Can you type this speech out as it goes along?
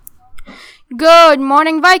Good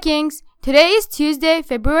morning, Vikings! Today is Tuesday,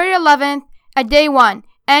 February 11th, at day 1,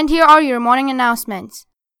 and here are your morning announcements.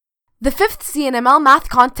 The 5th CNML Math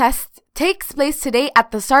Contest takes place today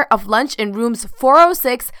at the start of lunch in rooms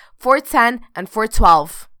 406, 410, and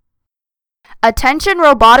 412. Attention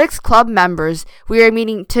Robotics Club members, we are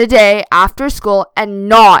meeting today after school and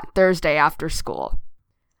not Thursday after school.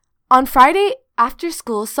 On Friday after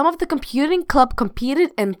school, some of the computing club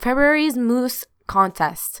competed in February's Moose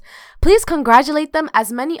contest. Please congratulate them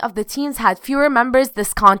as many of the teams had fewer members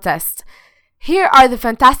this contest. Here are the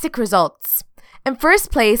fantastic results. In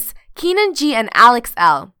first place, Keenan G and Alex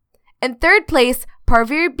L. In third place,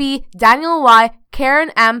 Parveer B, Daniel Y,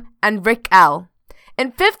 Karen M, and Rick L.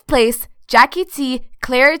 In fifth place, Jackie T,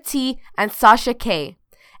 Claire T, and Sasha K.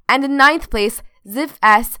 And in ninth place, Ziv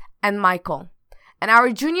S and Michael. And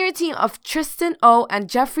our junior team of Tristan O and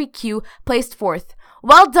Jeffrey Q placed fourth.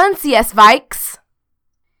 Well done, CS Vikes!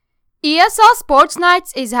 ESL Sports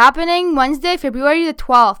Nights is happening Wednesday, February the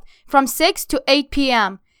 12th from 6 to 8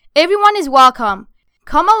 p.m. Everyone is welcome.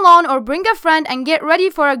 Come alone or bring a friend and get ready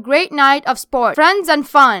for a great night of sport, friends, and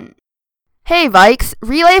fun. Hey Vikes,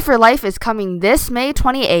 Relay for Life is coming this May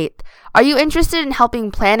 28th. Are you interested in helping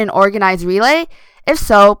plan and organize Relay? If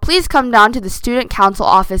so, please come down to the Student Council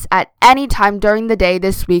office at any time during the day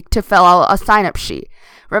this week to fill out a sign-up sheet.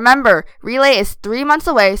 Remember, Relay is 3 months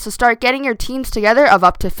away, so start getting your teams together of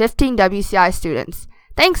up to 15 WCI students.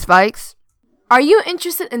 Thanks, Vikes! Are you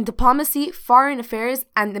interested in diplomacy, foreign affairs,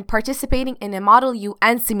 and in participating in a Model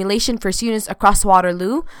UN simulation for students across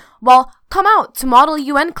Waterloo? Well, come out to Model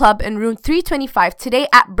UN Club in room 325 today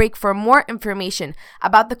at break for more information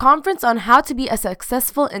about the conference on how to be a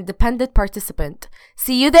successful independent participant.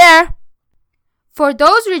 See you there! For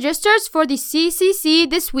those registers for the CCC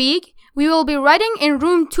this week, we will be writing in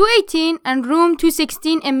room 218 and room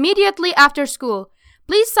 216 immediately after school.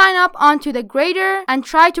 Please sign up onto the grader and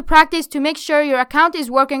try to practice to make sure your account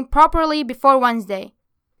is working properly before Wednesday.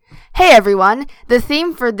 Hey everyone! The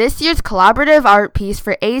theme for this year's collaborative art piece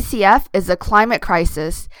for ACF is the climate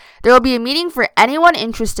crisis. There will be a meeting for anyone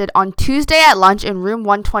interested on Tuesday at lunch in room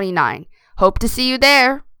 129. Hope to see you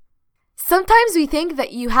there! Sometimes we think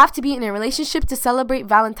that you have to be in a relationship to celebrate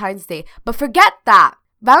Valentine's Day, but forget that!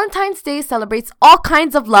 Valentine's Day celebrates all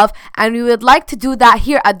kinds of love, and we would like to do that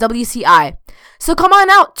here at WCI. So come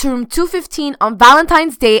on out to room 215 on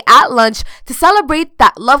Valentine's Day at lunch to celebrate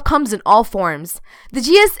that love comes in all forms. The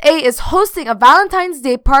GSA is hosting a Valentine's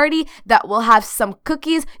Day party that will have some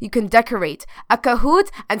cookies you can decorate, a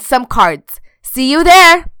Kahoot, and some cards. See you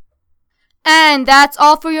there! And that's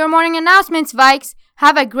all for your morning announcements, Vikes.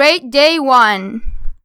 Have a great day 1.